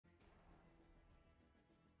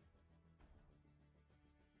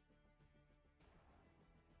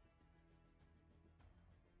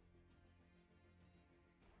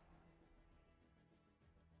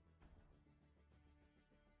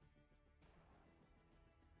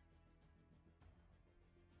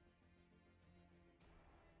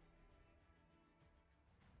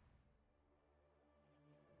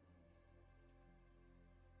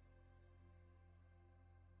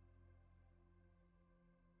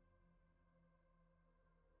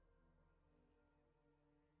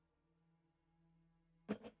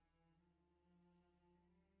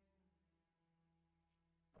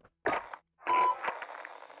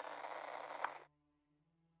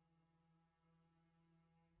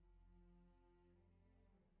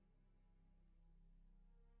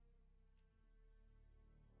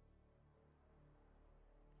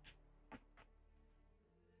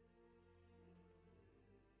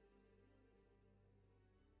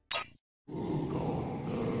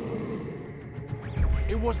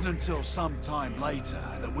It wasn't until some time later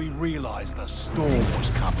that we realized a storm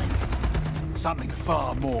was coming. Something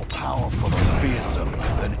far more powerful and fearsome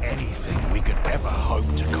than anything we could ever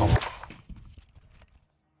hope to conquer.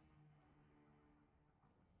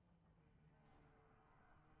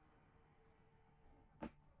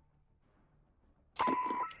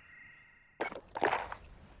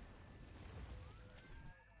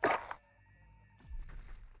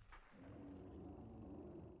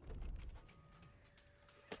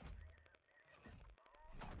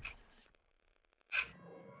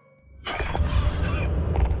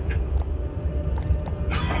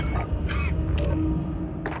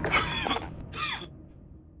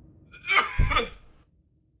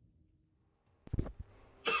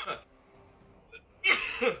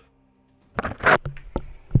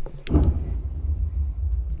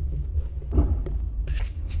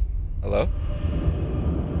 Hello?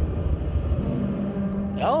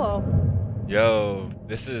 Hello. Yo,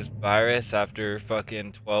 this is Virus after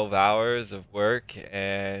fucking 12 hours of work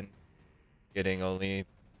and getting only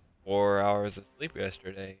 4 hours of sleep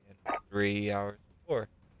yesterday and 3 hours before.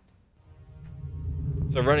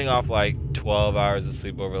 So running off like 12 hours of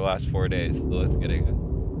sleep over the last 4 days. So let's get it.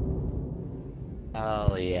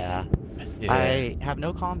 Oh yeah. Yeah. I have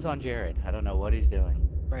no comms on Jared. I don't know what he's doing.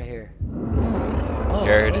 Right here. Oh,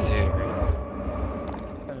 Jared hey, is here. I'm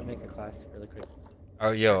trying to make a class really quick.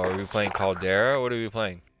 Oh, yo, are we playing Caldera? What are we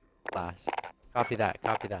playing? Class. Copy that.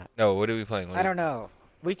 Copy that. No, what are we playing? I don't know.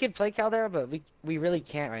 We could play Caldera, but we really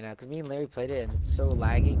can't right now because me and Larry played it and it's so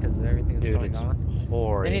laggy because of everything that's Dude, going it's on.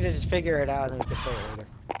 horrid. We need to just figure it out and then we can play it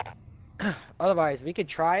later. Otherwise, we could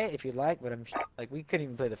try it if you'd like, but like we couldn't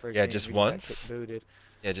even play the first Yeah, game. just We got once? booted.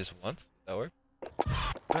 Yeah, just once? That work?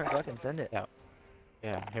 Alright, fucking send it.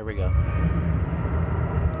 Yeah, here we go.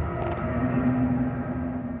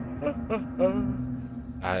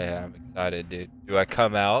 I am excited, dude. Do I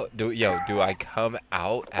come out? Do I come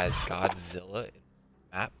out as Godzilla in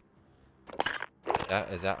the map?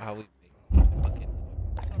 Is that how we make fucking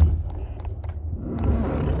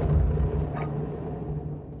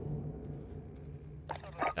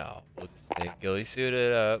No, we'll just stay ghillie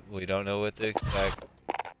suited up. We don't know what to expect.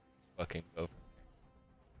 Fucking go from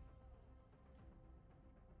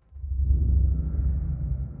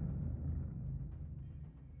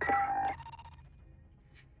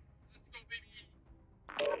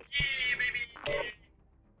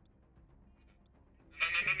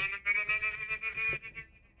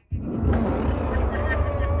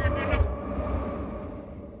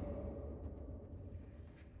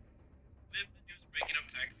Breaking up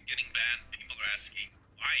tags and getting banned. People are asking,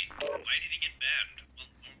 why? Why did he get banned?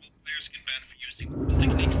 Well, normal players get banned for using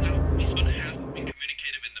techniques now. This one hasn't been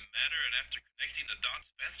communicative in the matter, and after connecting the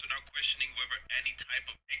dots, fans are now questioning whether any type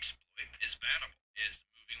of exploit is bannable. Is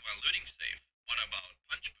moving while looting safe? What about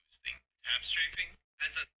punch boosting? Tab strafing?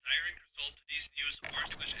 As a direct result to these news,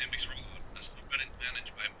 r/mbix rollout has been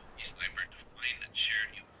managed by Monkey Sniper to find and share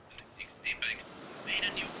new techniques. Apex made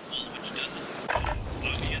a new tool which doesn't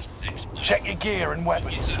obvious exploits. Check your gear and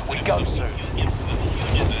weapons. We go soon.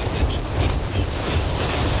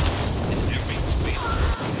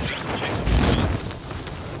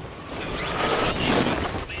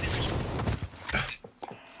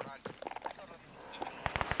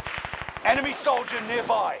 Enemy soldier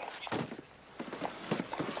nearby.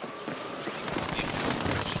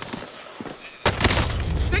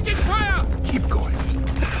 Taking fire! Keep going.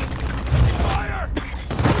 Fire!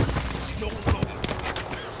 No longer.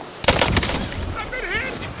 I've been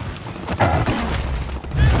hit!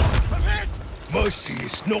 I'm hit! Mercy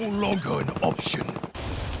is no longer an option.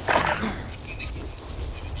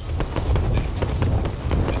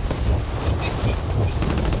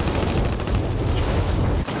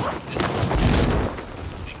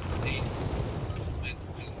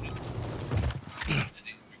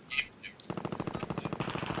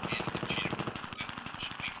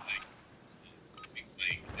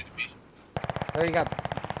 There you go.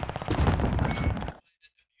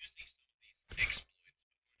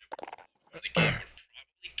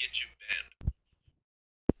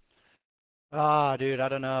 Ah, dude, I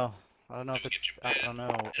don't know. I don't know if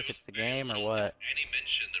it's the game or what. Any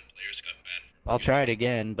mention that players got banned I'll try it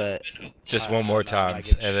again, but just I one more don't know, I time,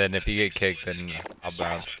 get- and then if you get kicked, then I'll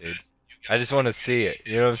bounce, dude. I just want to see it.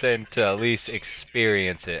 You know what I'm saying? To at least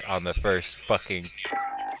experience it on the first fucking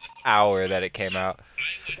hour that it came out.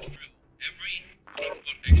 I went through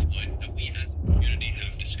every exploit that we as a community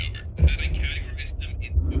have discovered, and then I categorized them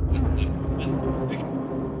into what's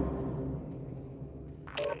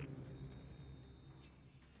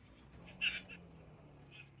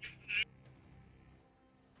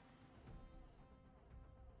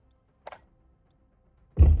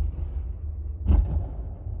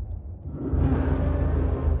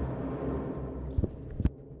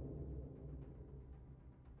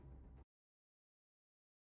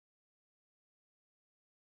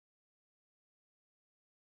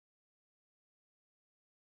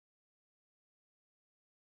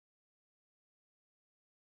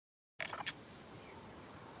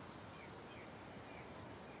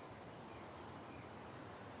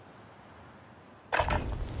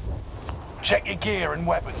Check your gear and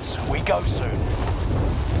weapons. We go soon.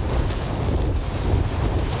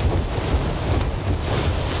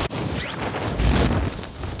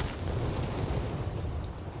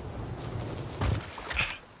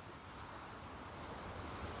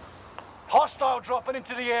 Hostile dropping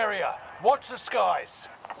into the area. Watch the skies.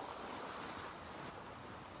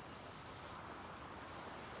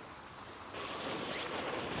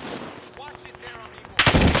 Watch it there,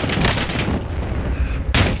 amigo.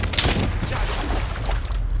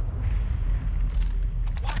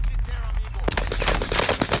 Watch it there,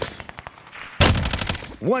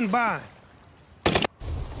 amigo. One by.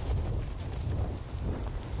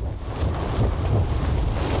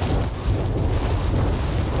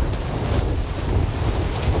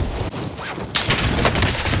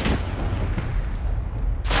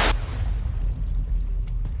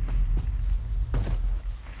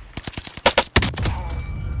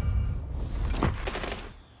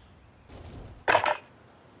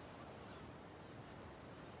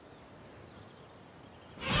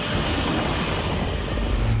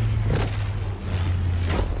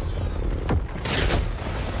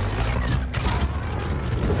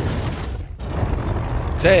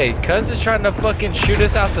 Say, cuz is trying to fucking shoot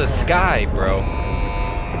us out the sky, bro.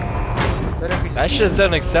 That shit's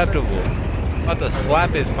unacceptable. I'm about to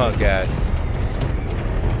slap his punk ass.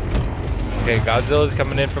 Okay, Godzilla's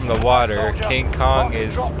coming in from the water. King Kong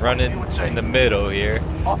is running in the middle here.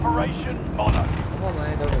 Operation Monarch. I'm gonna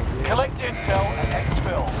land over here. Collect intel and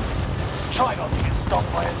exfil. Try not to get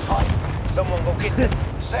stopped by a Titan. Someone go get them.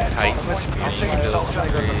 Sand Titan on point for your screen, team, soldier.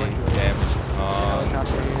 damage Kong.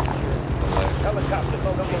 Helicopter,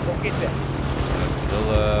 someone go get them.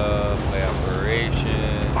 Zilla, play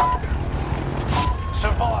operation.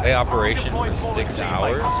 Survive. Play operation Deploy for fallen 6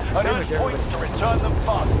 hours? teammates And earn points to return them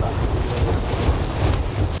faster.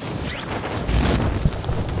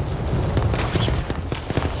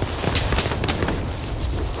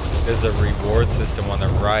 There's a reward system on the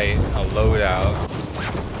right, a loadout.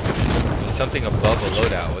 There's something above a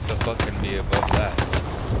loadout. What the fuck can be above that?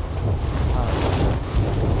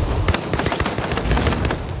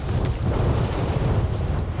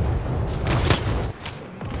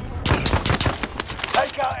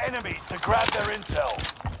 Take out enemies to grab their intel.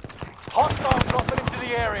 Hostile dropping into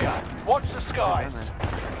the area. Watch the skies.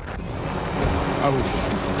 I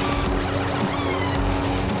will.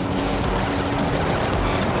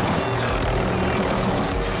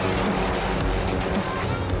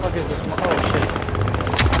 What is this? Oh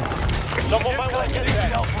shit. Someone You've might want to collected get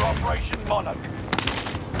that. intel for Operation Monarch.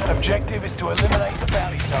 Objective is to eliminate the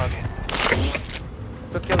bounty target.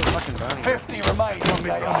 Go kill the fucking bounty. 50 remain on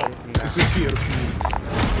day off. This is here for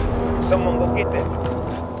you. Someone go get them.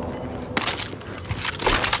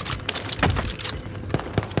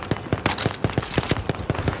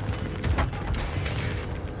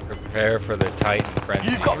 Prepare for the Titan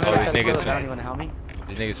frenzy. You've got Oh, these plans niggas for the bounty. finna, Wanna help me?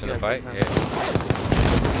 these niggas finna Yeah, fight? yeah. Yeah.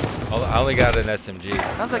 I only got an SMG.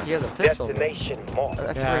 Sounds like he has a pistol. Destination mark. I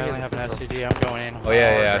Yeah, swear I he only has have a an pistol. STG. I'm going in. Oh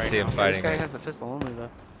yeah, hard yeah, I right see him now. This fighting. guy has a pistol only though.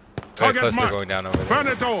 There's a Target cluster marked. going down over Burn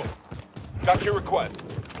there. it all. Got your request.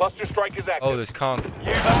 Cluster strike is active. Oh, there's Kong.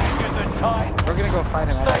 You've earned the time. We're gonna go fight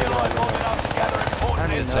him. Stay alive long enough to gather I important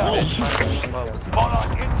don't even know. intel.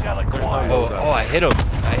 Monarch intel acquired. Oh, I hit him.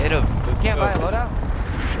 I hit him. You can't buy a loadout?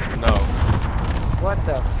 No. What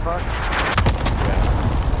the fuck?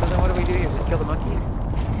 So then what do we do here? Just kill the monkey?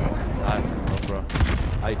 I don't know, bro.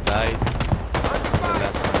 I died. The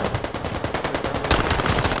last time.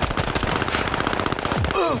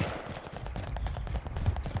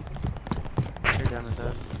 You're down with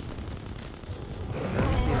that. Let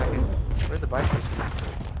me see if I can... Where's the bike?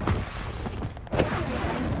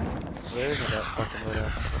 Where is that fucking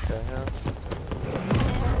loadout? What the hell?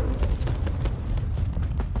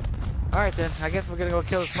 Alright then, I guess we're gonna go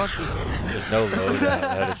kill this monkey. There's no loadout.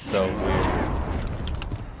 That is so weird.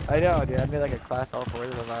 I know, dude. I made like a class all for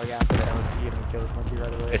it. I'm like after the LMG and we kill this monkey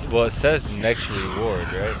right away. It's, well, it says next reward,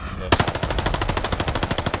 right?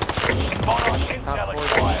 Monarch intel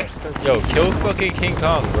acquired. Yeah. Yo, kill fucking King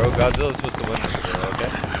Kong, bro. Godzilla's supposed to win this, bro,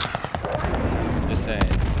 okay? Just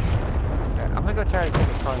saying. Okay, I'm gonna go try to kill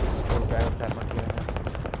this car and just go grab that monkey right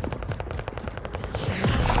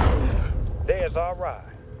now. There's our ride.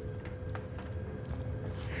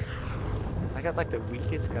 I got like the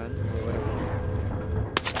weakest gun or whatever.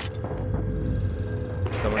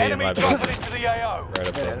 Somebody in Enemy my dropping building. into the AO. Right up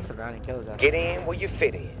Yeah, there. that's a bounty. Kill his ass. Get in where you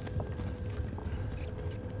fit in.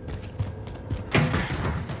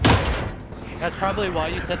 That's probably why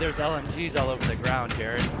you said there's LMGs all over the ground,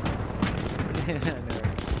 Jared. I know.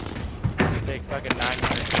 It takes fucking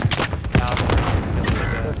 900,000 rounds to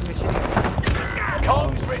kill Let's the machine.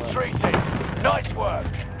 Kong's retreating.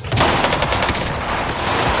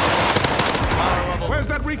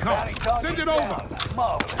 it over.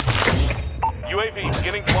 Marvelous. UAV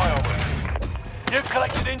beginning flyover. You've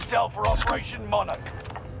collected intel for Operation Monarch.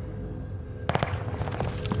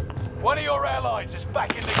 One of your allies is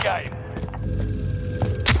back in the game.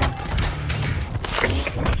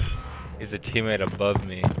 He's a teammate above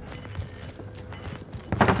me.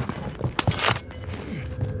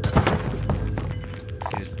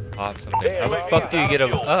 He just pops something. How the fuck do you get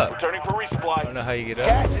him up? Returning for I don't resupply. know how you get up.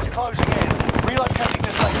 Gas is closing in. Relocating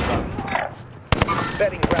the safe zone.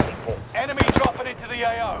 Setting rally point. Enemy dropping into the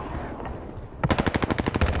AO.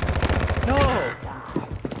 No!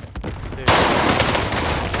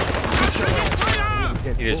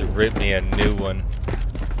 He just ripped me a new one.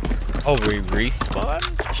 Oh, we respawn?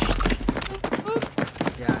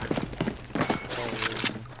 Yeah.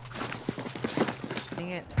 Dang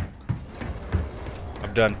it.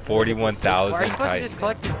 I've done Why 41,000 are you supposed to Titans. just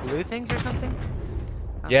collect these blue things or something?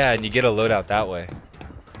 Yeah, and you get a loadout that way.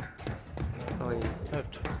 Oh, yeah.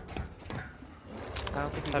 I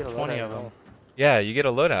don't think you have get a 20 loadout of at all. them. Yeah, you get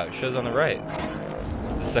a loadout. It shows on the right.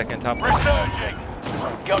 It's the second top. Resurging.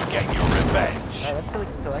 Go get your revenge. Alright, let's go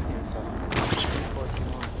collecting this stuff.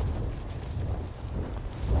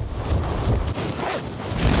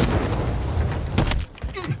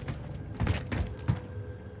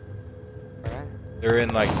 Alright. They're in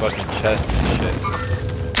like fucking chests and shit.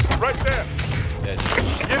 Right there. Yeah,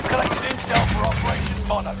 You've collected intel for Operation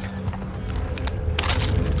Monarch.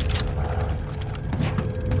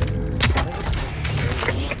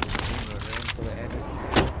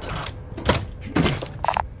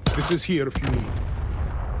 This is here if you need.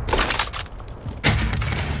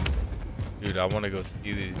 dude, I want to go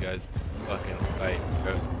see these guys fucking fight,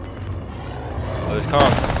 bro. Oh, there's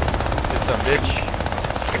comms. Get some, bitch.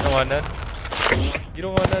 You don't want none? You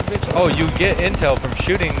don't want none, bitch? Oh, you get intel from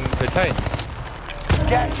shooting the tank.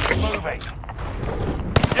 Gas is moving.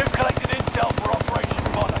 You've collected intel for Operation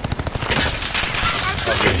Monarch.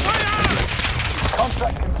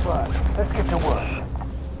 Contract confirmed. Let's get to work.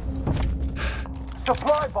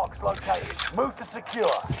 Supply box located. Move to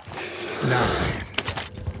secure. Now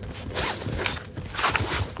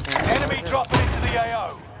Enemy dropping into the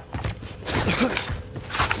AO.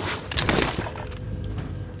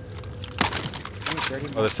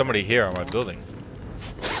 Oh, there's somebody here on my building.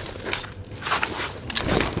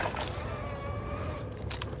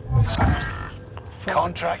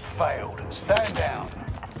 Contract failed. Stand down.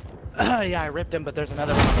 Yeah, I ripped him, but there's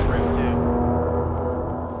another one on the roof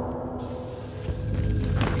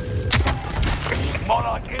too.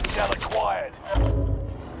 Monarch intel acquired.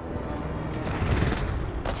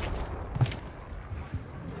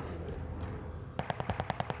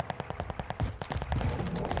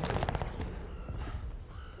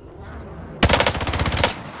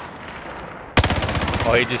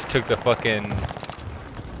 Oh, he just took the fucking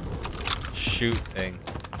shoot thing.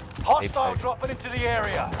 Hostile Apex. dropping into the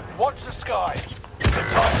area. Watch the skies. The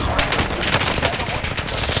time's running. Get away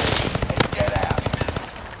and get out.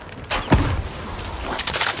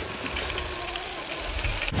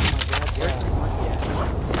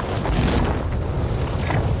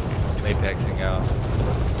 Apexing out.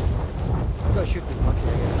 Let's go shoot this monkey,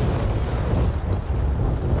 I guess.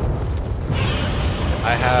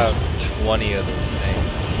 I have 20 of those things.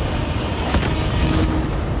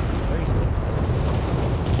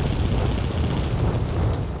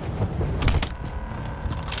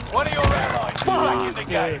 One of your allies is back in the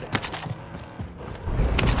game. Dude.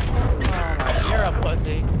 Oh, you're a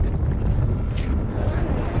pussy.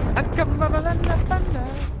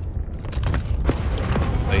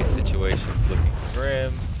 Play situation looking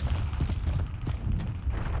grim.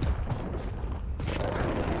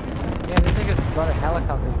 Yeah, this thing just brought a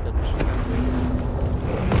helicopter to the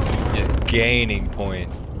Just gaining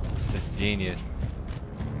points. Just genius.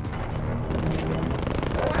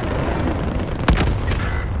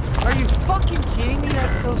 Are you fucking kidding me?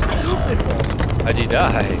 That's so stupid, bro. How'd you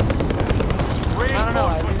die? I don't know,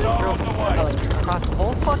 I just Reinforcements are drove on the way. like, across the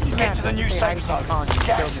whole fucking map. Get to the new safe zone.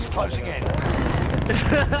 Gas is closing in.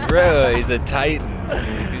 Bro, he's a titan.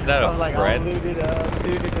 He's not I a was like, friend. all looted up,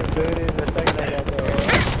 looted and booted the second I got there.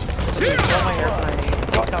 On my airplane,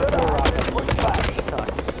 walked out to a rocket.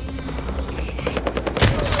 Sucked.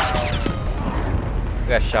 I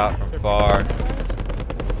got shot from far.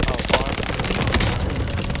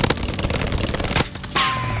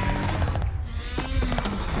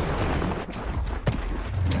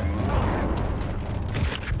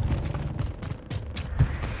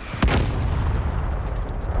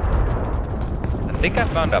 I think I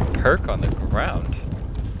found a perk on the ground.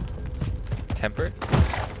 Tempered?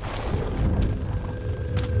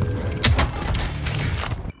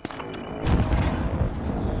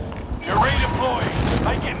 Your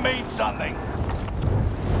mean something.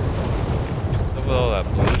 Look at all that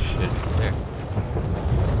bullshit there.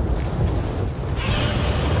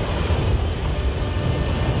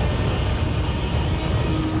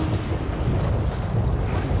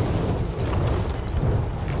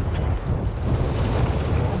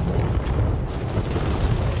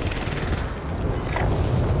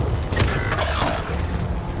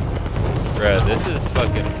 Bro, this is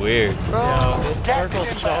fucking weird. Yo, this Gas circle's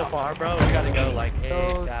is so inbound. far, bro. We gotta go like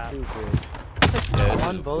So ASAP. stupid. Yeah, this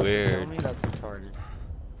One is bullet to kill weird. me? That's retarded.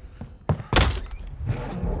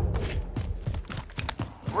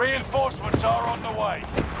 Reinforcements are on the way.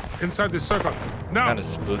 Inside the circle. Now. Kind of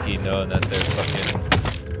spooky knowing that they're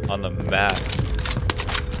fucking on the map.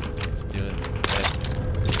 Doing that.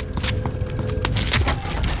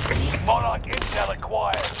 Monarch intel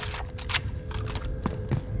acquired.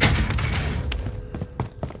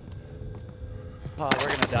 Oh, we're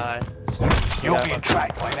gonna die. You're Yeah, being fuck.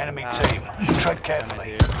 tracked by an enemy team. Tread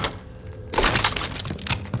carefully.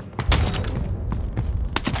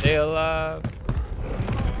 Stay alive.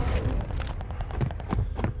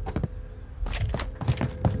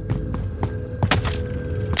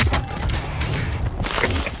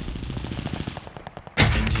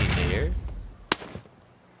 Engineer?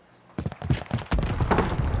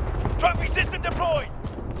 Trophy system deployed.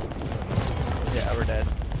 Yeah, we're dead.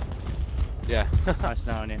 Yeah. Nice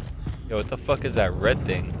knowing you. Yo, what the fuck is that red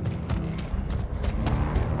thing?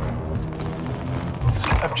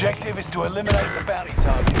 Objective is to eliminate the bounty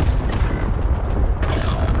target.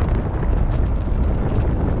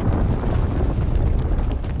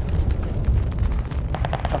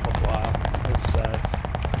 Oh, wow. It's sad.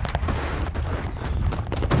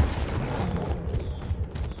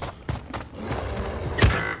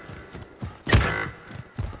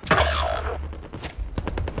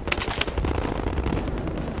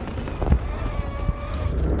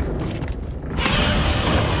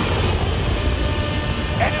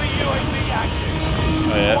 Enemy UAV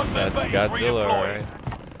active. Oh yeah, Squad that's member is Godzilla, redeployed. alright.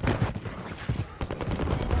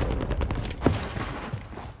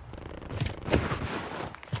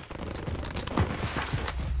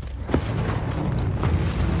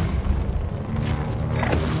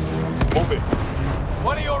 Move it.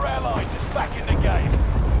 One of your allies is back in the game.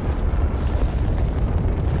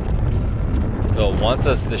 So it wants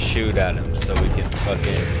us to shoot at him so we can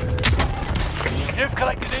fucking... You've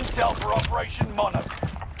collected intel for Operation Monarch.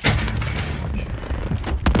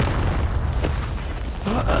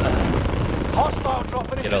 Hostile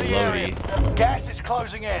dropping into Get a the area. loadie. Gas is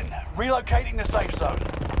closing in. Relocating the safe zone.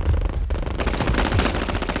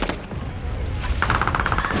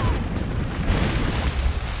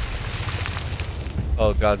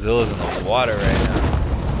 Oh, Godzilla's in the water right now.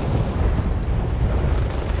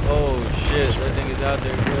 Oh shit, that thing is out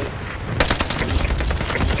there, good.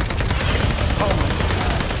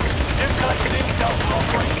 You've collected intel for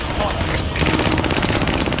Operation Monarch.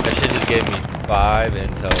 That shit just gave me 5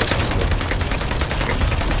 intel.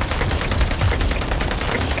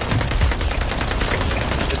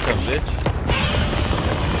 Hit some bitch.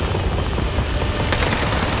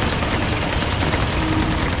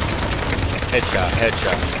 Headshot,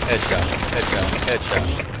 headshot, headshot, headshot, headshot.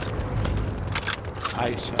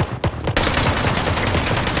 I shot.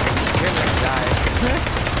 You're gonna die.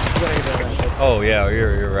 Oh yeah,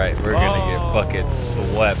 you're right. We're gonna get fucking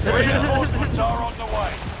swept right now. Reinforcements are on the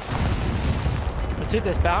way. Let's hit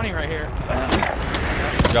this bounty right here.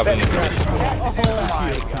 Dropping in. Gas is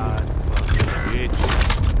inside.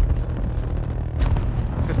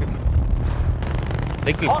 I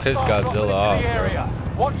think we pissed Hostile dropping Godzilla into off, the area. bro.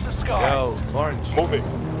 Watch the skies. Orange. Move it.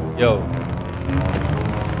 Yo.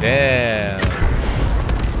 Damn.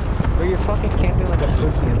 Bro, you're fucking camping like a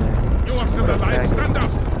pussy in there. You are still alive. Stand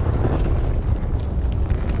up.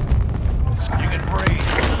 You can breathe.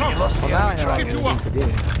 You lost Well, the now I enemy know track. Get you what up. to do.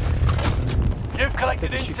 You've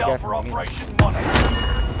collected Shoot intel gas for from the Operation Monarch.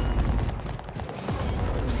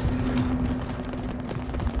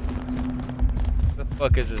 Where the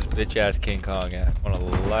fuck is this bitch ass King Kong at? I wanna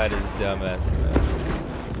light his dumb ass, man.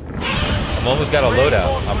 I'm almost got a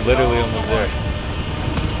loadout. I'm literally almost there.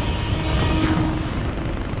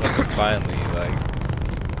 Fucking finally, like.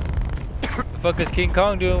 What the fuck is King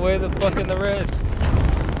Kong doing way the fuck in the red?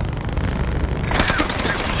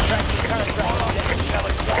 Intel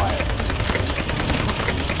acquired.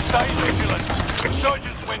 Stay vigilant.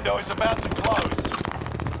 Resurgence window is about to close.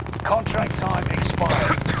 Contract time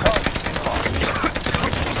expired. Target been lost.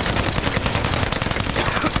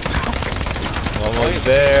 I'm almost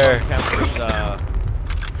there.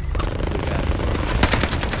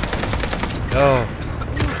 Oh.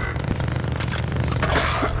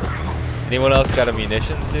 Anyone else got a munitions,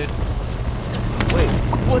 dude? Wait,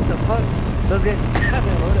 what the fuck? Those guys have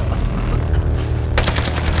their loadout.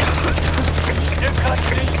 New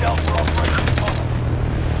collected intel for Operation Model.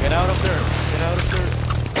 Get out of there. Get out of there.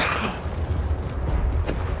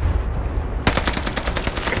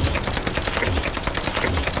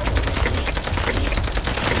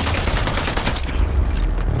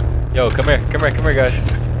 Yo, come here, guys.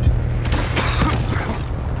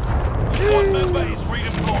 One member is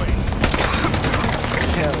redeployed.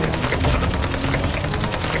 Hell yeah.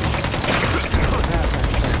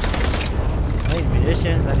 I need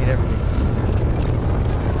munitions, I need everything.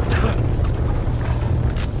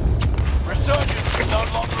 Resurgence is no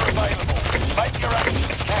longer available. Make your actions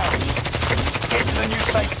count. Get to the new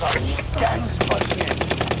safe zone. Gas is closing in.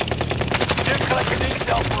 New collected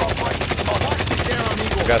intel for Operation Model.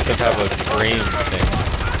 I got some type of scream thing.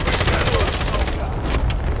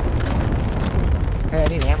 Hey, I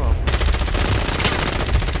need ammo.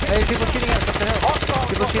 Hey, people shooting at us up the hill. Hostiles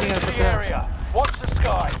People shooting at us up dropping into the the hill. area. Watch the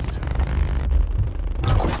skies.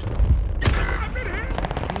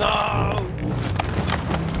 No!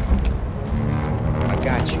 I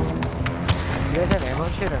got you. You guys have ammo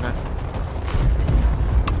and shit or not?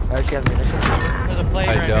 Oh, she has munitions. There's a plane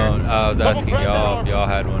I right don't. here. I was asking y'all if y'all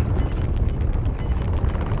had one.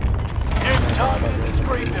 New target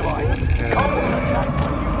screen device. Combat attack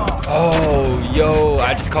when you mark. Oh, yo,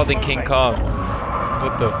 I just called it King Kong.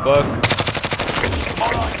 What the fuck?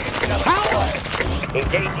 Alright, intel acquired.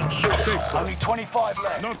 Safe, sir. Only 25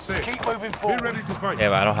 left. Not safe. Keep moving Be forward. ready to fight. Yeah,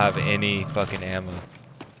 but I don't have any fucking ammo.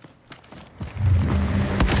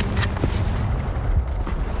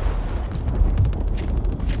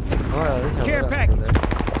 Care package.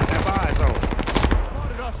 Have eyes on.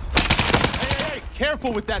 Hey,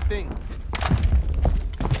 careful with that thing.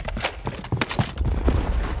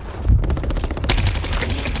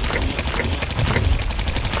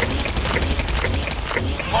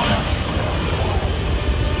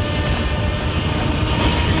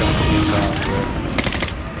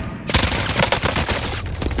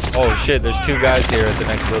 Oh shit, there's two guys here at the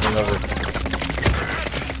next building over.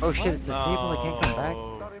 Oh shit, it's the people that can't come back?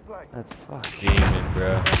 That's fucked. Demon,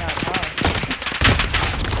 bro.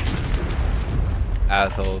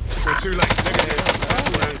 Assholes. We're too late. Negative.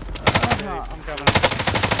 I'm coming.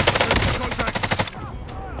 Contact.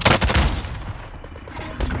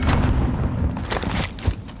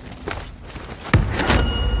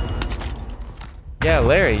 Yeah,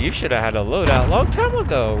 Larry, you should have had a loadout long time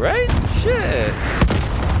ago, right? Shit.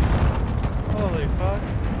 Holy fuck.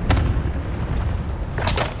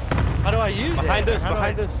 How do I use it? Behind us, How do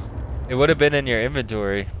behind I- us. It would have been in your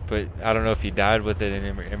inventory, but I don't know if you died with it in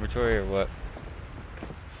your inventory or what.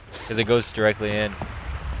 Because it goes directly in.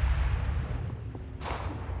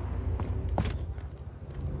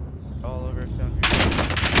 All over down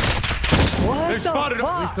here. What They the spotted him.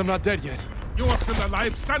 fuck? At least I'm not dead yet. You are still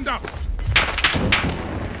alive. Stand up.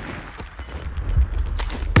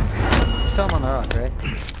 Still on the rock, right?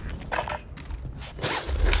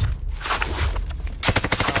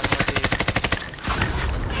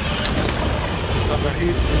 Das er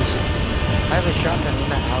heat sensor. I have a shotgun in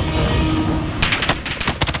that house, bro.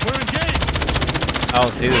 We're engaged. I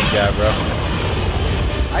don't see this guy, bro.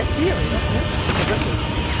 I see him,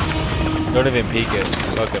 Don't even peek it.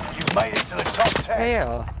 Fuck him. You've made it to the top 10.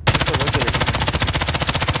 Hell.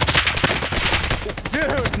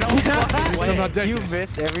 Dude, no At fucking least I'm way. not dead You yet.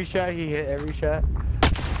 missed every shot, he hit every shot.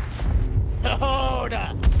 Hold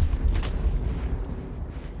up.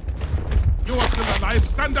 You are still alive.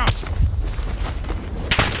 Stand up.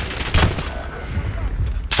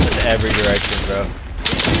 In every direction, bro.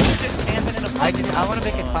 Just camping in a I want to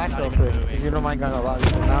make a class real quick, if you don't mind going a lot.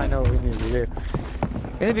 Now I know what we need to do.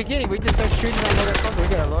 In the beginning, we just started shooting on loadout phones. We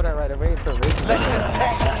got a loadout right away until we Less than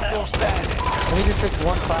 10 still standing. And we just took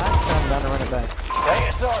one class, and I'm down to run it back. Stay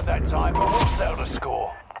aside that time, but we'll settle the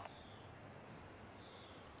score.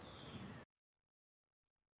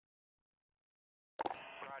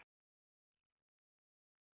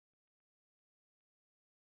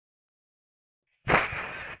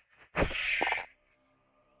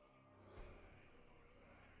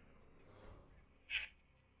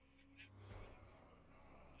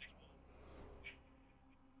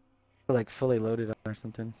 Like fully loaded or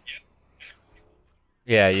something.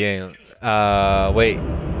 Yeah, you ain't. Wait.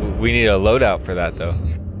 We need a loadout for that, though.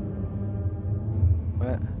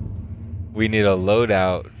 What? We need a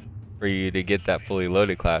loadout for you to get that fully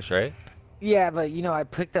loaded class, right? Yeah, but you know, I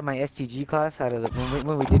picked up my STG class out of the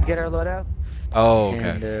when we did get our loadout. Oh, okay.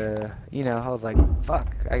 And you know, I was like,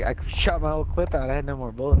 fuck, I shot my whole clip out. I had no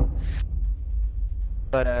more bullets.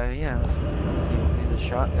 But yeah, let's see. Use a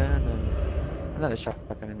shotgun and Not a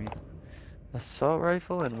shotgun, I mean. Assault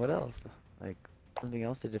rifle and what else? Like, something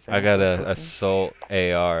else to defend? I got a yourself with? assault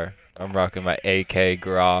AR. I'm rocking my AK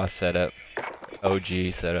Gra setup.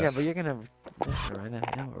 OG setup. Yeah, but you're gonna run out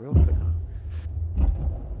of ammo real quick.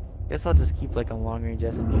 Guess I'll just keep like a long range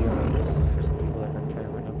SMG on me just for some people that are gonna try to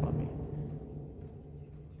run up on me.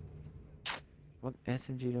 What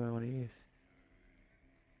SMG do I want to use?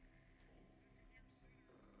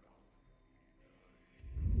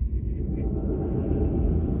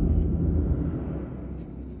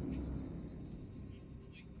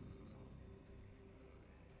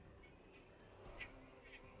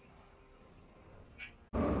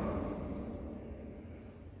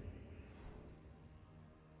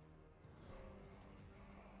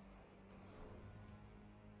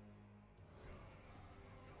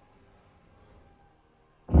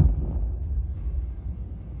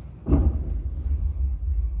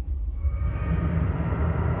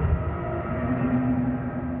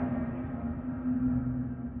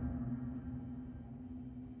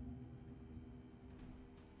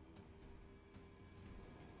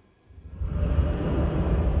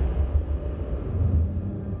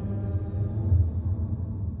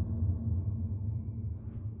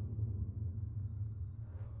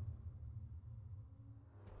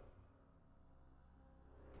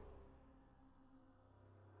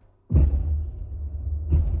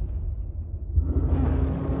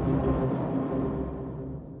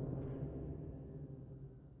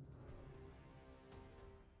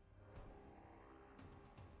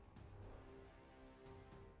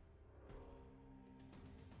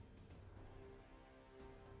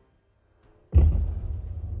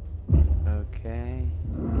 Okay.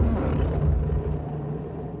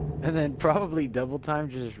 And then probably double time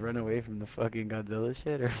just run away from the fucking Godzilla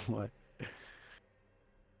shit or what?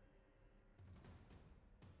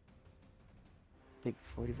 Take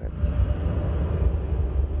 45%.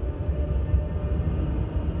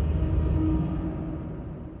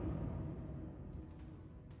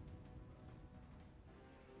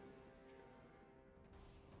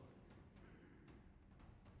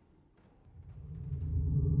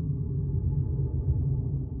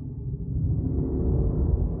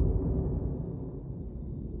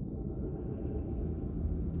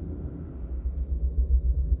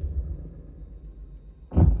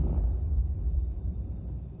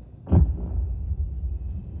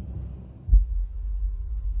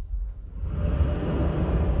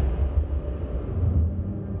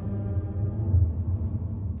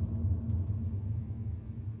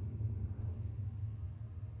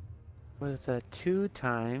 Was that 2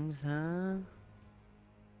 times, huh?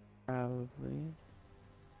 Probably.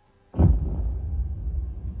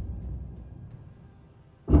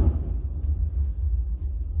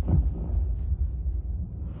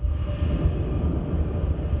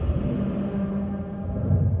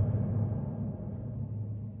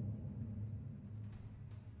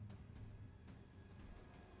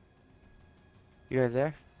 You guys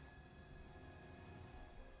there?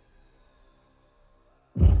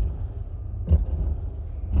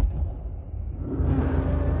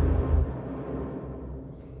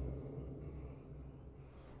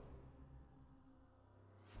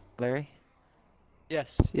 Larry?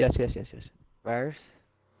 Yes. Virus?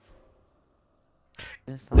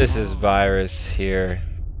 This is Virus here.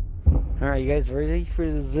 Alright, you guys ready for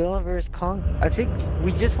the Zilla vs. Kong? I think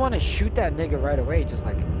we just want to shoot that nigga right away, just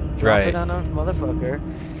like drop it on a motherfucker,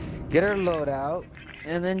 get our load out,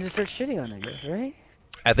 and then just start shitting on niggas, right?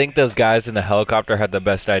 I think those guys in the helicopter had the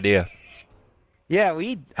best idea. Yeah,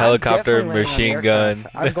 Helicopter, machine gun.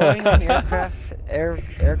 I'm going on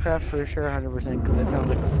aircraft for sure, 100%, because that sounds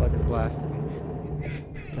like a fucking blast to me.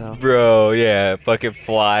 So, Bro, yeah, fucking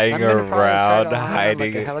flying around,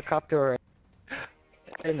 hiding. Like a helicopter or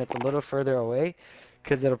and it's a little further away,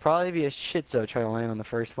 because it'll probably be a shit show trying to land on the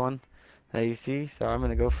first one that you see. So I'm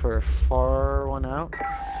gonna go for a far one out,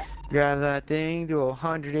 grab that thing, do a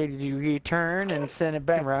 180-degree turn, and send it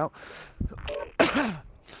back route.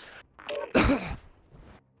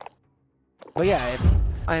 But yeah, if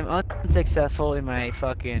I'm unsuccessful in my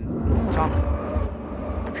fucking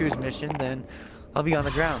Tom Cruise mission, then I'll be on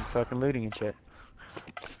the ground fucking looting and shit.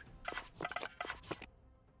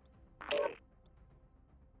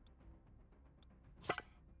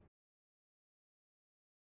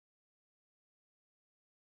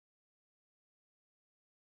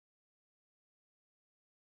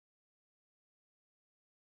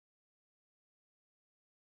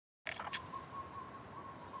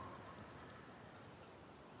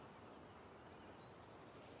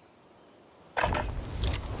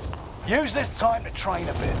 Use this time to train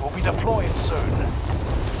a bit. We'll be deploying soon.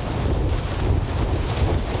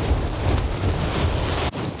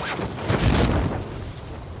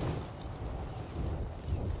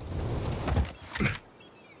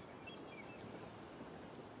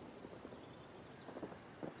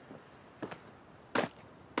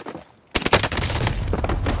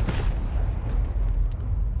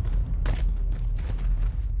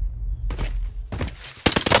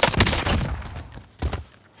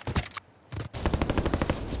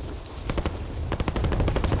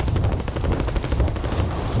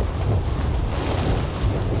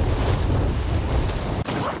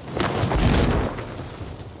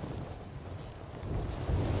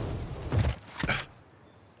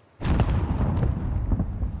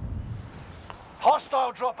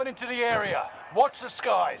 Hostile dropping into the area. Watch the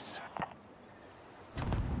skies.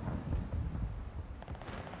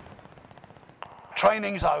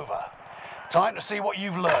 Training's over. Time to see what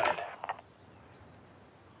you've learned.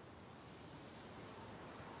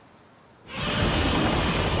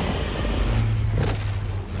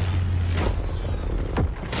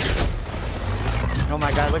 Oh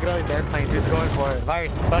my god, look at all these airplanes. Who's going for it?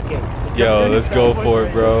 Virus, fuck it. Yo, let's go for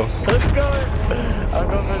it, bro. Let's go. I'm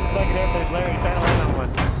going for the second airplane. Larry, trying to land on one.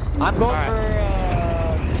 I'm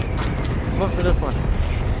going for this one.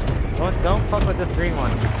 Don't fuck with this green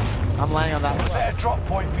one. I'm landing on that one. Set a drop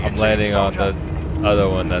point for your I'm team, landing on soldier. the other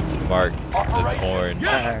one that's marked. That's Operation. orange.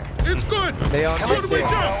 Yes, it's good. They all So do we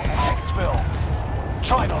jump. Exfil.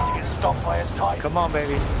 Try not to get stopped by a type. Come on,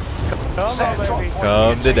 baby. Come Set on, a drop baby. point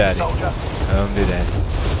Come for to your team, daddy. soldier. Come do that.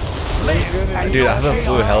 Live. Dude, I haven't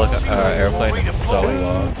flew a airplane in so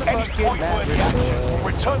long. Any point-worthy action will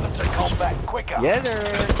return them to combat quicker. Yes,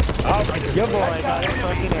 sir. Oh, good boy. Take out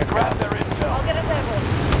enemies and grab their intel. I'll get a level.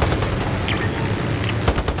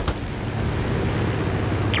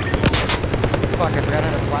 Fuck, I forgot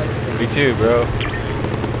how to fly this thing. Me too, bro.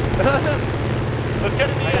 Let's get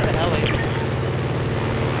in the air. Heli.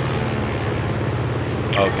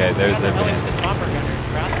 Okay, there's their Heli man. with the chopper gunner.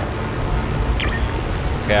 Right?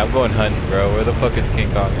 Okay, I'm going hunting, bro. Where the fuck is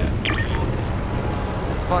King Kong at?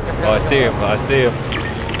 Fuck, I forgot Oh, I to see go him. up. I see him.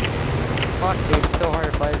 Fuck, dude, it's so hard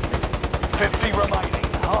to fight this thing. 50 remaining.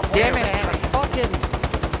 Halfway Damn it, I to have a victory. fucking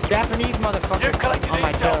Japanese motherfucker You've collected on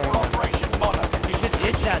my intel tail. for Operation Monarch. You should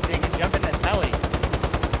ditch that thing and jump in that heli.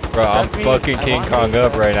 Bro, I'm Trust me, fucking I King want Kong to,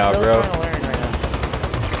 up but right now, still bro. trying to learn right now.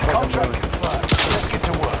 What I'm Contract doing. confirmed. Let's get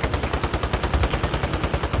to work.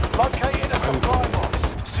 Located a supply box.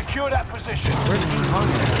 Secure that position. Where's King Kong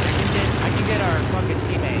at? I can get our fucking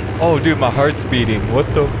teammate. Oh, dude, my heart's beating. What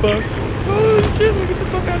the fuck? Oh, shit, look at the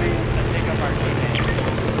fuck out of here. Let's pick up our teammate.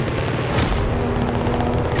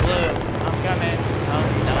 Blue, I'm coming. Oh,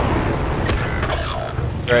 no.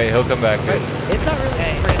 Alright, he'll come back. But Good. it's not really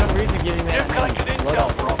Hey. for some reason giving me You've that collected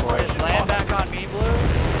intel for Operation Just land Monarch. back on me, Blue.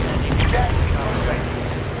 And you can Gas is moving.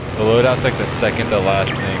 The loadout's like the second to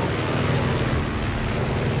last thing.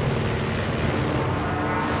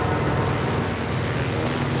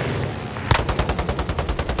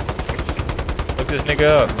 Look this nigga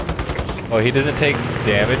up. Oh, he doesn't take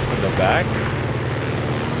damage from the back?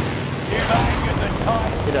 You've angered the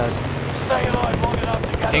tide. He does. Stay alive long enough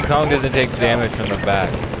to gather King Kong doesn't important take intel. damage from the back.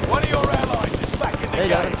 One of your allies is back in the Hey,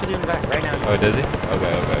 got him game. shooting in the back right now. Oh, does he?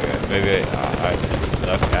 Okay. Maybe I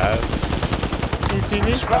left half. You see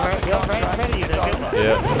me? Alright, yo, right in front of you. They're good one.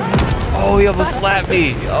 Yeah. Oh, he almost slapped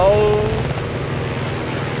me. Oh.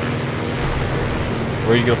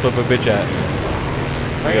 Where you gonna flip a bitch at?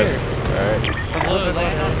 Right You here. got- Alright. Blue,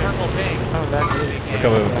 land on purple ping. Oh, that's really We're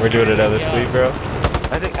coming. We're doing another sweep, bro.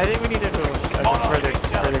 I think we need to go further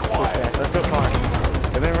switch back. Let's go far.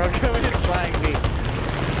 And then we're coming in flying V.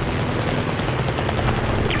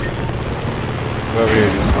 We're over here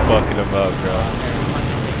just fucking them up, bro.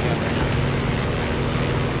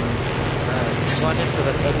 Run into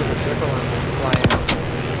the edge of the circle and fly out.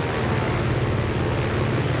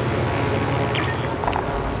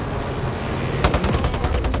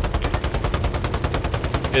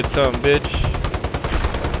 Get some, bitch.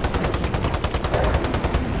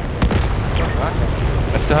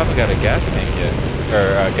 I still haven't got a gas tank yet.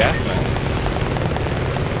 Or a gas mask.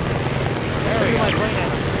 There we go.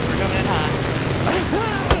 We're coming in hot.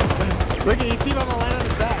 Look at you, see him on the line on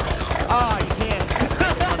his back. Oh, you can't.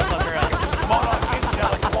 Motherfucker up. Monarch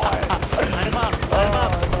intel acquired. Line him up. Line him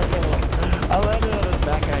up. I landed on his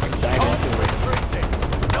back and I just died into it. Retreating.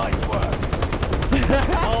 Nice work.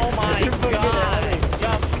 Oh my You're fucking god. kidding.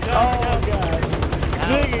 Jump, Oh jump, jump. god.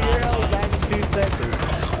 Nigga, you're only died in 2 seconds.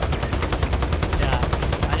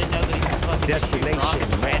 Yeah. I didn't know that he could fucking Destination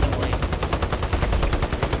shoot randomly.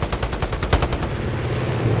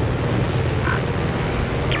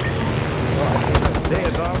 Well, I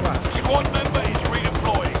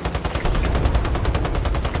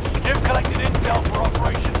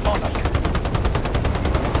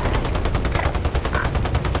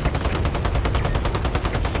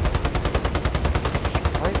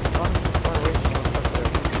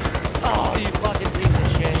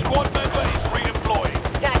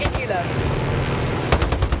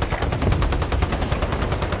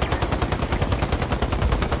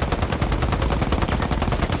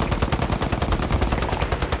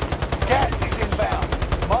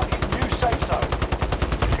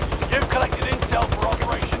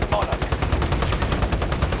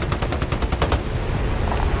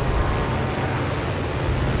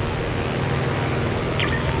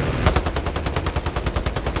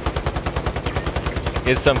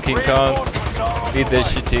Get some King Kong. Reinforcements are on Feed the this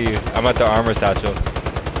way. shit to you. I'm at the armor satchel.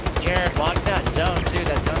 Jared, block that zone too.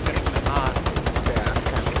 That zone's gonna come in hot. Yeah, I'm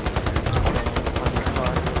kind of on your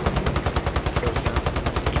car.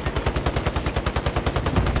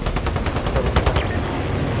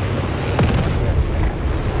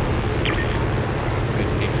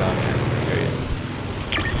 It's King Kong. There he is.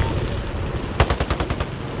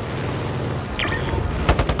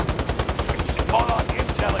 Monarch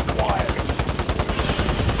intel acquired.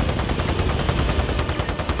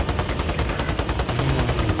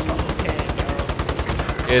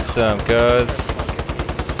 Get some, cuz.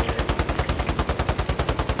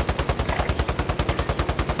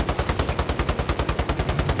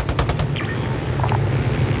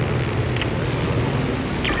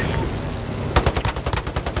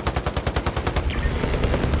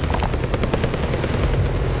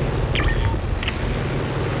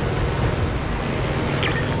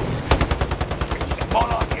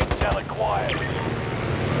 Monarch intel acquired.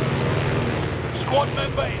 Squad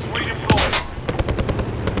member is redeployed.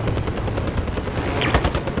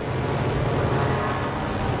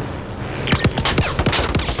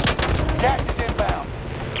 Gas is inbound.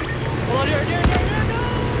 Hold on, here.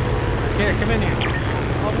 Here, come in here.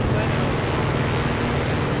 Hold this way now.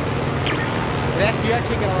 You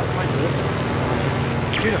actually got a lot of money.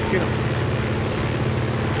 Shoot him, shoot him.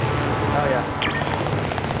 Oh yeah.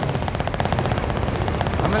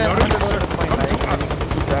 I'm gonna You're underload in, the plane, come right? to us. Just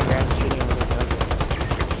keep driving around and shooting him with this.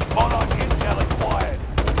 Monarch intel acquired.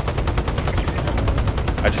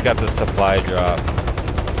 I just got the supply drop. I'm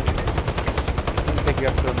gonna pick you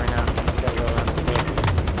up to him right now. Gotta go around the field.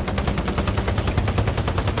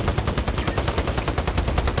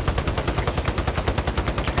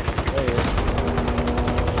 There he is.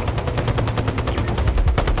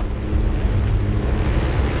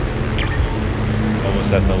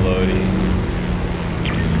 Almost at the loading.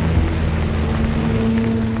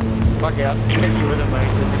 Fuck it, I'll just hit you with him like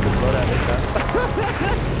this and just load out this stuff.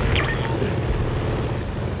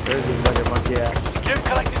 There's this mother monkey ass. You've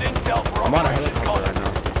collected intel for I'm on a Operation helicopter right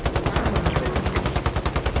Monarch.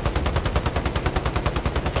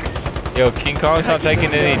 now. Yo, King Kong's not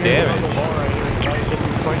taking any damage. You've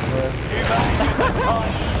acted in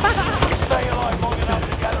time. Stay alive long enough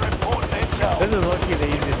to gather important intel. This is lucky they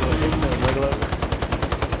use this little wiggle over.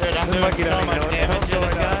 Dude, I'm This doing monkey so don't even much know what the damage hell's to this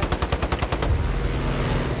going guy. on.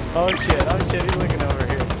 Oh shit, he's looking over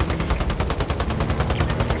here.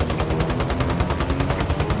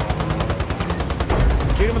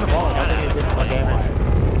 Shoot him in the ball, I think he did more damage.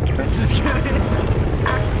 I'm just kidding.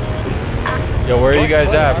 Yo, where are you guys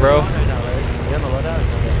at, bro? Right now, Larry? You on the loadout or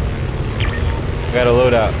something? We got a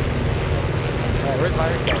loadout. Alright, where's my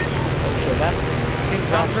stuff? Oh shit, that's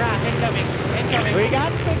Drop draft, incoming. We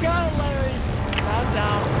got to go, Larry! Calm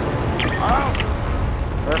down.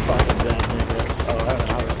 We're fucking dead, nigga. Oh, I don't know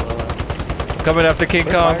how we're still alive. Coming after King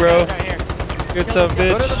Where's Kong, my bro. Right here. Get some, Go to the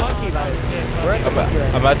bitch. monkey, Larry. We're at the I'm monkey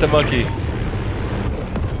right I'm now. at the monkey.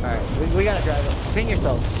 Alright, we gotta drive him. Ping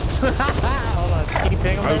yourself. Hold on, can you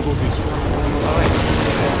ping him? I'll go this way. Oh, wait.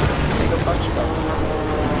 Take a punch yourself.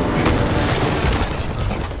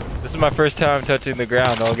 This is my first time touching the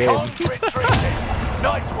ground all game. Kong's retreating.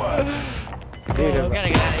 Nice work. Dude, We gotta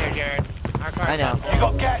get out of here, Jared. Our car's I know. You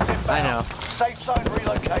got gas inbound. I know. Safe zone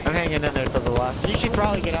relocated. I'm hanging in there till the last. You should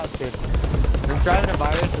probably get out soon. I'm driving a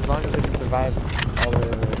virus as long as it can survive all the way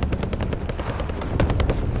over there.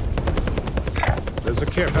 There's a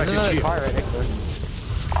care There's package another here. car right next to us.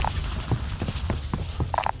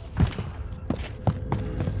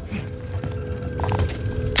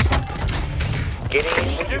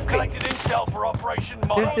 You've collected intel for Operation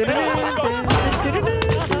Monarch.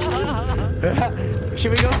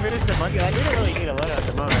 Should we go finish the monkey? Like, we don't really need a loadout at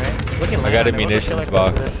the moment, right? We can I land got on a it. We'll just kill munitions ourselves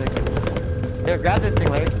box. with this thing. Here, grab this thing,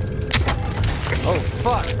 Larry. Oh,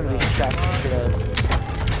 fuck! Somebody's trapped.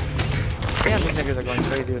 Damn, these niggas are going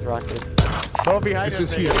crazy with rockets. Go behind This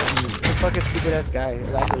us, is here nigga. if you need. This fucking stupid ass guy.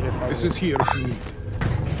 is actually just This fighting. is here if you need.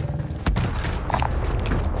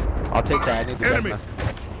 I'll take that. I need the gas Enemy. mask.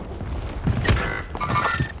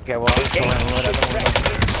 Okay, well, I'll just go and load up the window.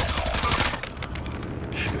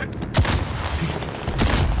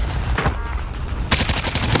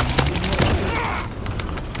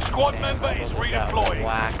 Squad member is redeploying.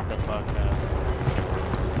 Whack the fuck up.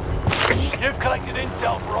 You've collected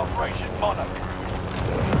intel for Operation Monarch.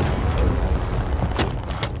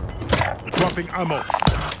 Dropping ammo.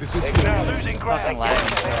 This is You're here. losing Fucking ground.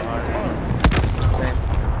 lagging so hard.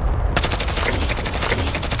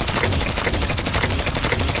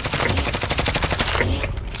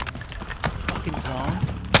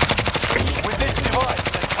 With this device,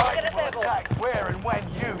 the target will attack where and when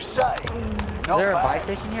you say. Not there a buy bad.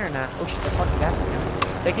 station here or not? Oh shit, the fucking gas is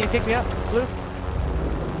down. Hey, can you pick me up, Blue?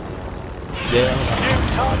 Yeah. New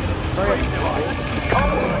target of the screen device. Call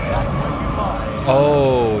will attack when you mind.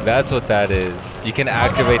 Oh, that's what that is. You can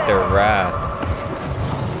activate their wrath.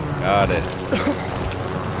 Got it.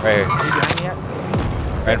 Right here. Are you behind me yet?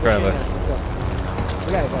 Right in front of us. Let's go.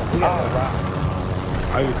 We gotta go. We gotta go.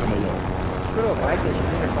 I will come along. Let's go to a buy station.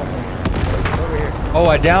 Here, fucking. Over here. Oh,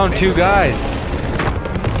 I downed 2 guys.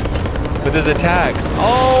 With his attack.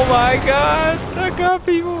 Oh my god! That got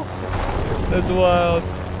people. That's wild.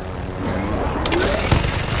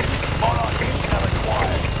 Monarch intel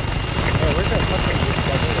acquired. Hey, where's that fucking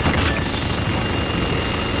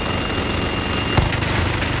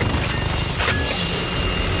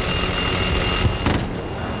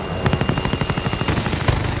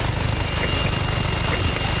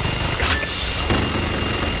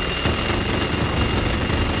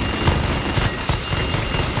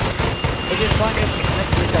They just find it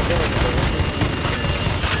next to that building.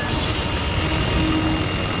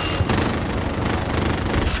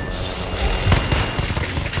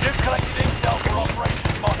 You've collected intel for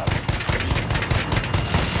Operation Monarch.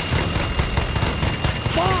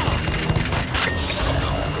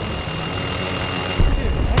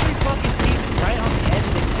 Dude, every fucking team is right on the edge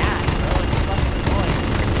of the gas, bro. It's fucking annoying.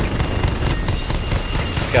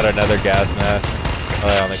 Got another gas mask.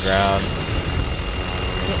 On the ground.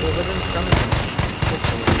 It wasn't from the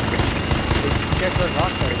scared for rock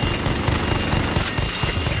there.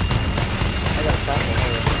 I got a shot here.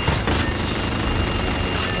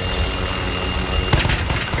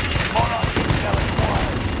 Monarch intel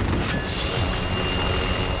acquired.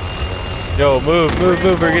 Yo, move.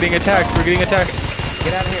 We're getting attacked. Get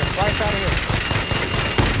out of here. Fly us out of here.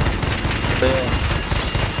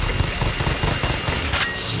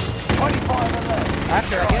 25 and left.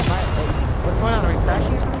 After I get my... What's going on? Are we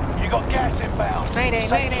crashing or something? You got gas inbound. Mayday,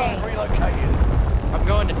 Safe mayday. zone relocated. I'm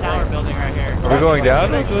going to tower building right here. Are we going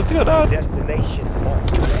down? What's going on? Destination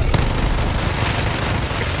marked.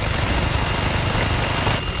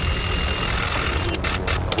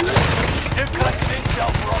 You've collected intel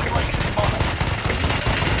for Operation Monarch.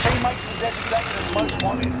 Teammates were designated as most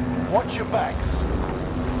wanted. Watch your backs.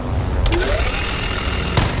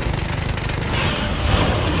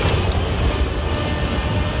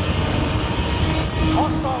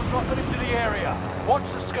 Hostile dropping into the area. Watch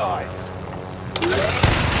the skies.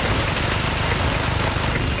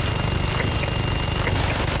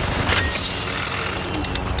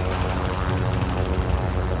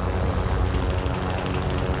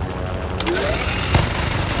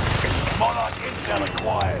 Monarch intel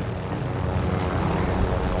acquired.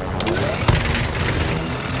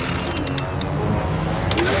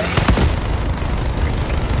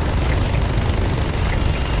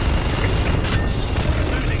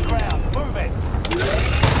 Losing ground. Move it.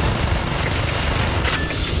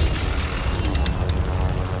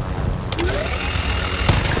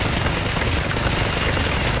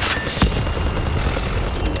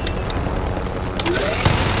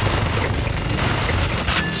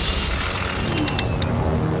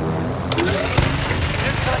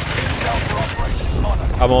 You've collected intel for Operation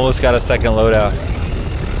Monarch. I'm almost got a second loadout.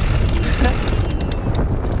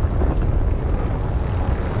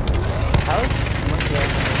 How is...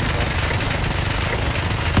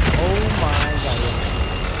 Oh my god.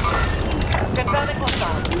 Confirm it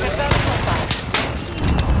hostile. Confirm it hostile.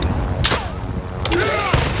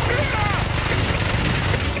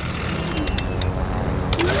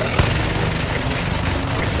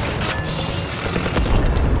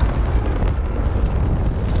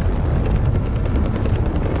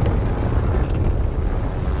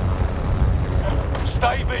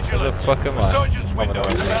 Stay vigilant. Where the fuck am I? Resurgence window Oh,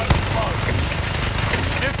 is no. about to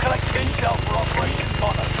close. You've collected intel for Operation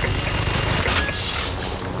Monarch.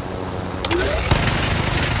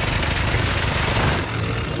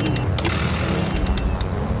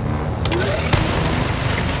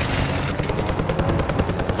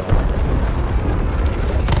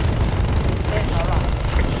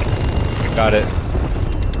 Got it.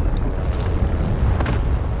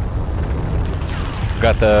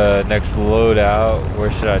 Got the next loadout.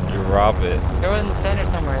 Where should I drop it? Throw it in the center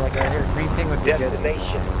somewhere, like right here. Green thing would be good.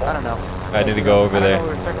 Destination I don't know. I need to go over I don't there. know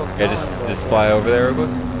where circle's Yeah, going, but just fly over there real quick.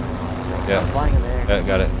 I'm Yeah, flying in there. yeah,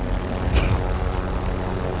 got it.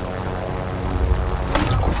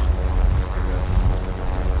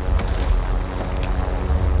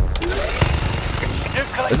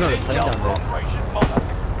 You've collected another plane intel down for there. Operation Monarch.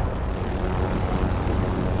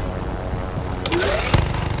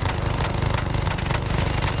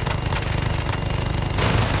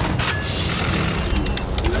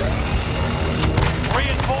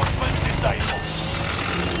 Reinforcements disabled.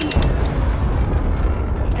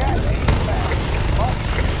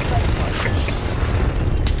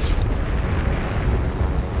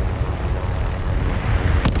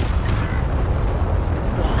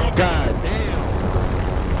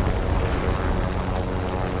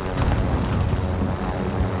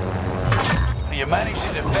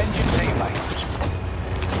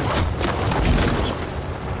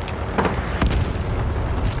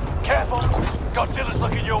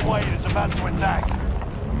 about to attack.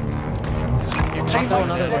 Your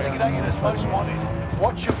teammates are designated as most wanted.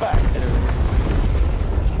 Watch your back.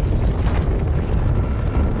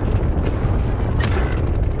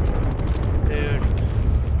 Dude.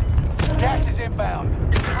 Gas is inbound.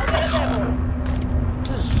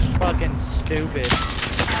 This is fucking stupid.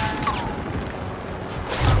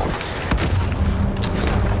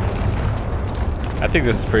 I think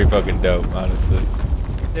this is pretty fucking dope, honestly.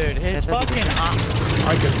 Dude, his fucking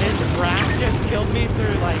his rack just killed me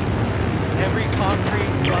through like every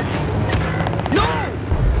concrete fucking. No!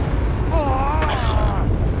 Oh!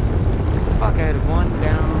 Fuck, I had one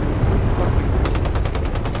down.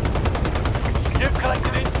 You've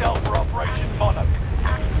collected intel for Operation Monarch.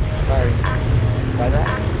 Sorry. By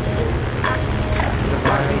that?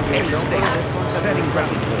 Aid station. Setting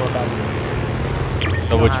ground.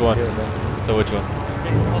 So which one? So which one?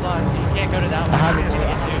 Hey, hold on, you can't go to that one.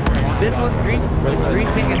 This one, green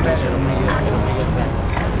thing is better. It'll make it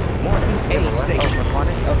better. Morning. Aid station.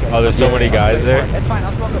 Okay. Oh, there's so many guys there. That's fine,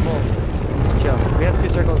 I'll smoke the bull. Just chill. We have 2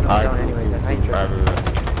 circles in the Alright. zone anyway. Then. I ain't Right, tripping. right,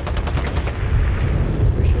 right.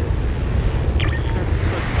 Appreciate it.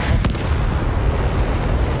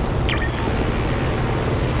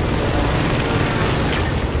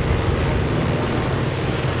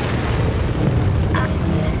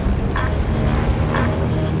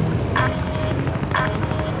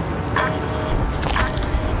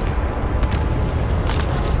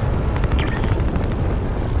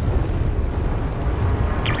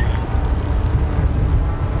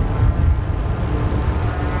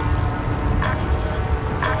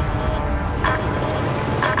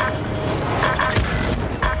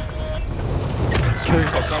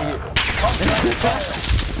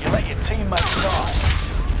 You let your teammates die.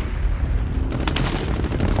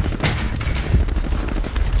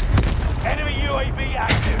 Enemy UAV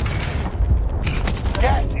active.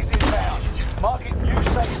 Gas is inbound. Marking new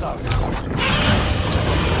safe zone.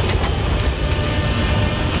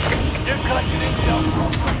 You've collected intel for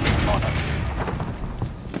Operation Monarch.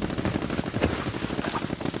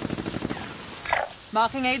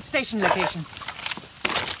 Marking aid station location.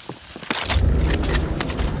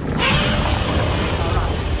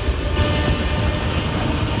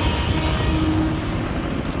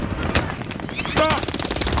 Stop!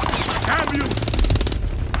 Have you?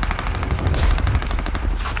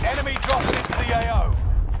 Enemy dropping into the AO.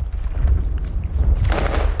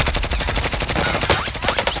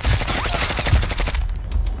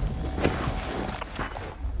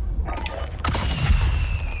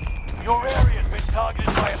 Your area's been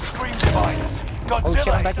targeted by a screen device. Oh shit,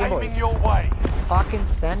 I'm Godzilla back is in, aiming boys. your way. Fucking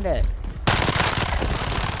send it.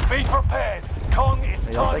 Be prepared. Kong is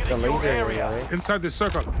They don't like the targeting your laser area. right? Inside the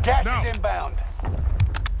circle. Gas now. is inbound.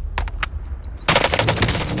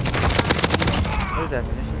 What is that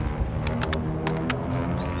munition?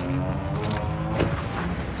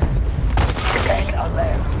 10 are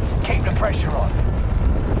left. Keep the pressure on.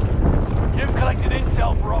 You've collected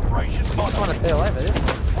intel for Operation I just want to Monarch. stay alive, it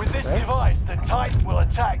is. With this Right? device, the Titan will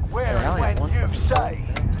attack where Yeah, I and only have when one you fucking say.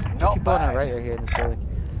 bullet. Not Keep going on bad. right here in this building.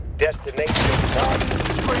 Target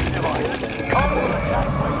the screen device. Kong will attack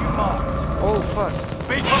where you marked. Oh fuck.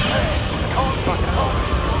 Be prepared. Kong is targeting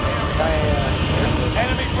your area.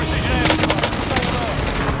 Enemy precision airstrike. Stay alert.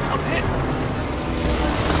 I'm hit.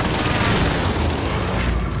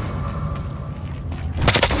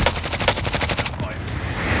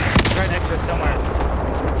 Right next to us somewhere.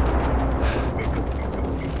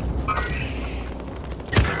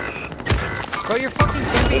 Bro, you're fucking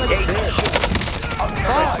thinking like this. I'm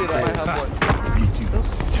Fuck trying. it, I have one. Beat you. So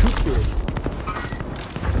stupid.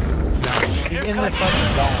 You've in the collected fucking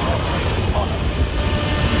intel for Operation Monarch.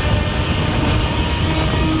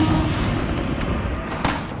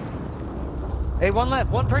 Hey, one left.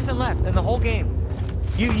 One person left in the whole game.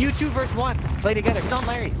 You 2 versus 1. Play together. It's on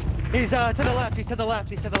Larry. He's to the left, he's to the left,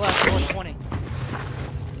 he's to the left, 120.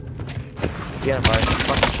 Get him, Larry.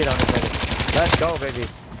 Fucking shit on his head. Let's go, baby.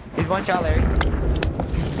 He's one shot, Larry.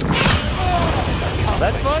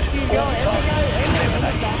 Let's fucking go. And the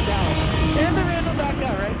Randall back down. And the Randall back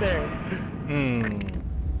down right there.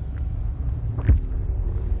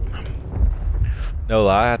 No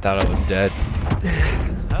lie, I thought I was dead.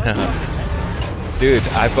 That was fucking- Dude,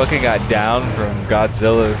 I fucking got down from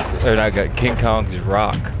Godzilla's, or I got King Kong's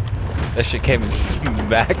rock. That shit came and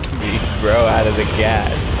smacked me, bro, out of the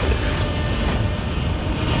gas.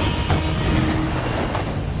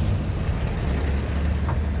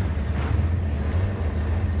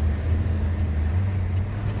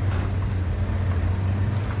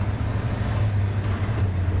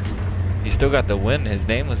 He still got the win. His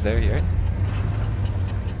name was there, right?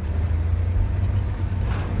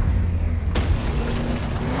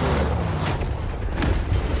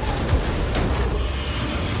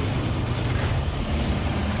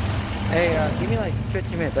 Hey, give me like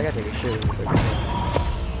 15 minutes. I gotta take a shit real quick.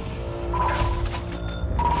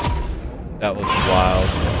 That was wild.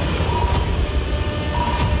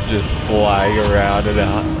 Just flying around in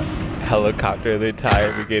a helicopter the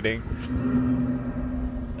entire beginning.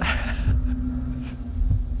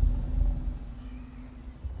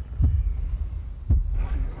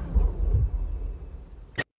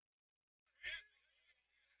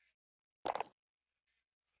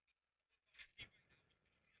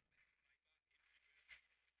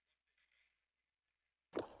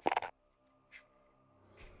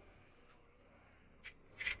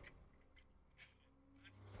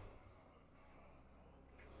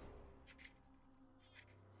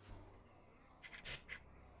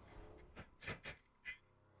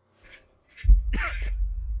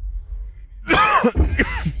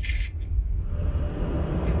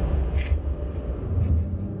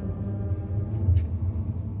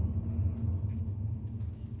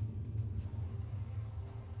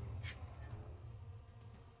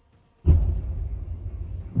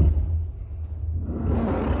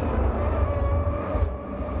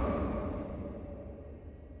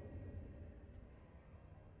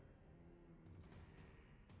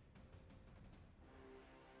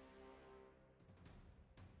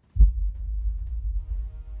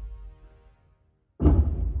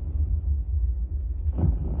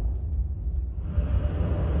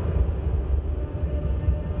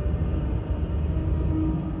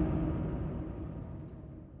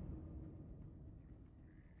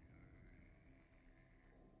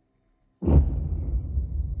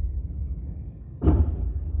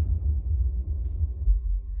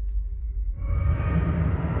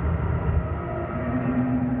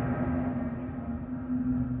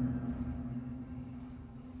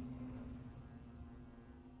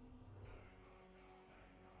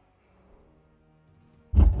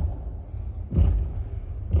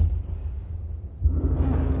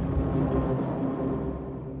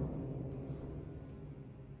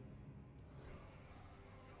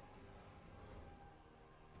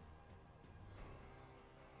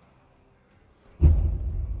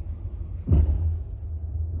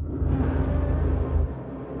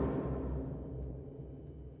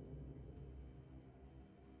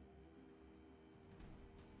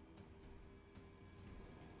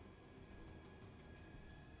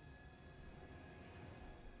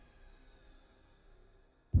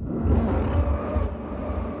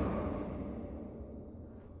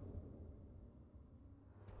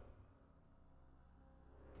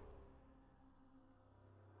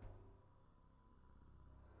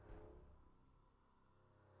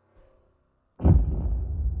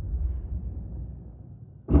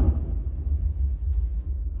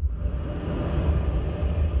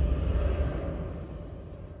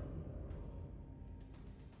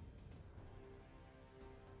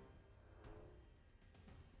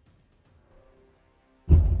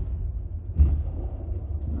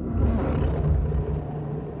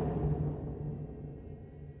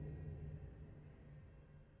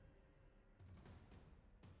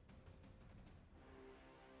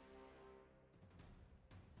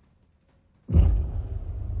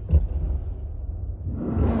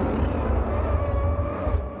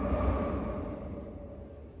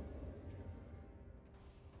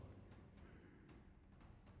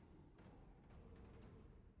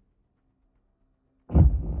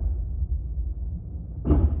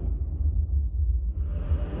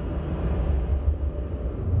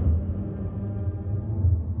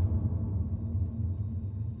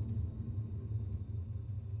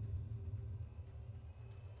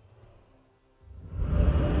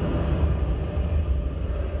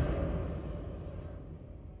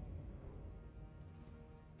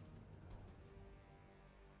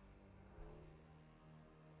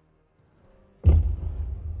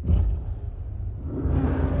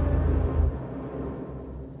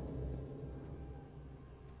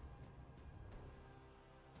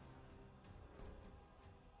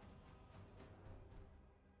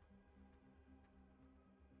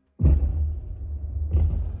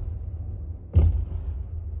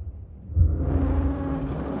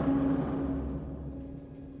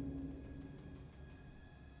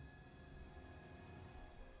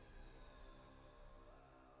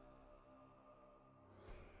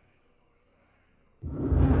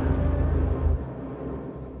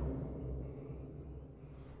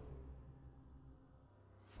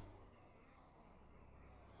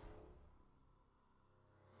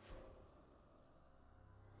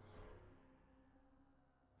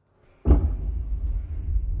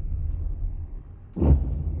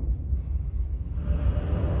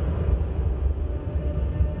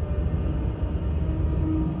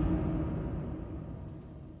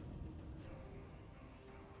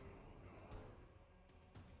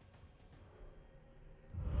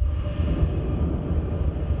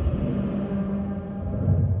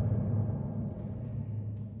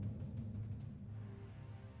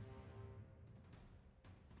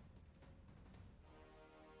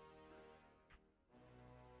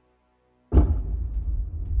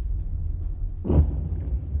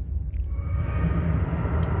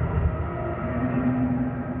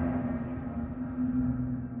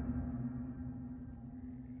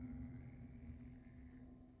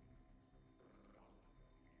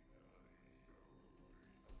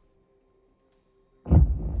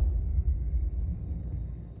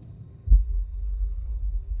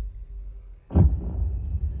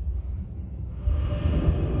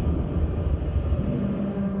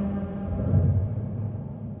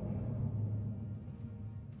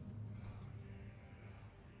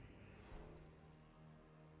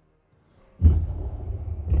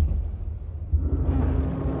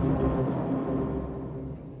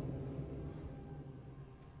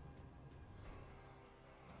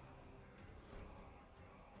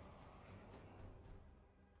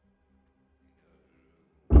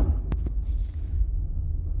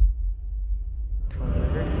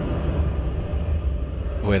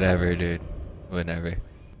 Whenever, dude. Whenever.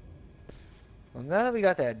 Well, now that we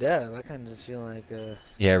got that dub, I kind of just feel like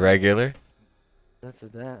Yeah, regular. that's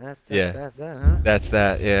that. Yeah. That's that, huh? That's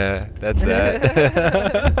that. Yeah, that's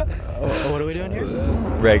that. Oh, what are we doing here?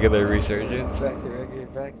 Regular resurgence.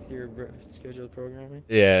 Back to your scheduled programming.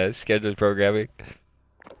 Yeah, scheduled programming.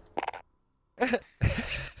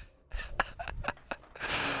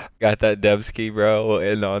 Got that Dubsky, bro,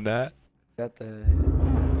 in on that. Got the.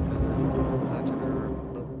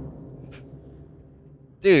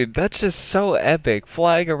 Dude, that's just so epic.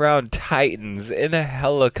 Flying around Titans in a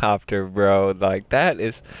helicopter, bro. Like, that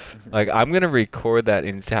is. Like, I'm gonna record that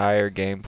entire gameplay.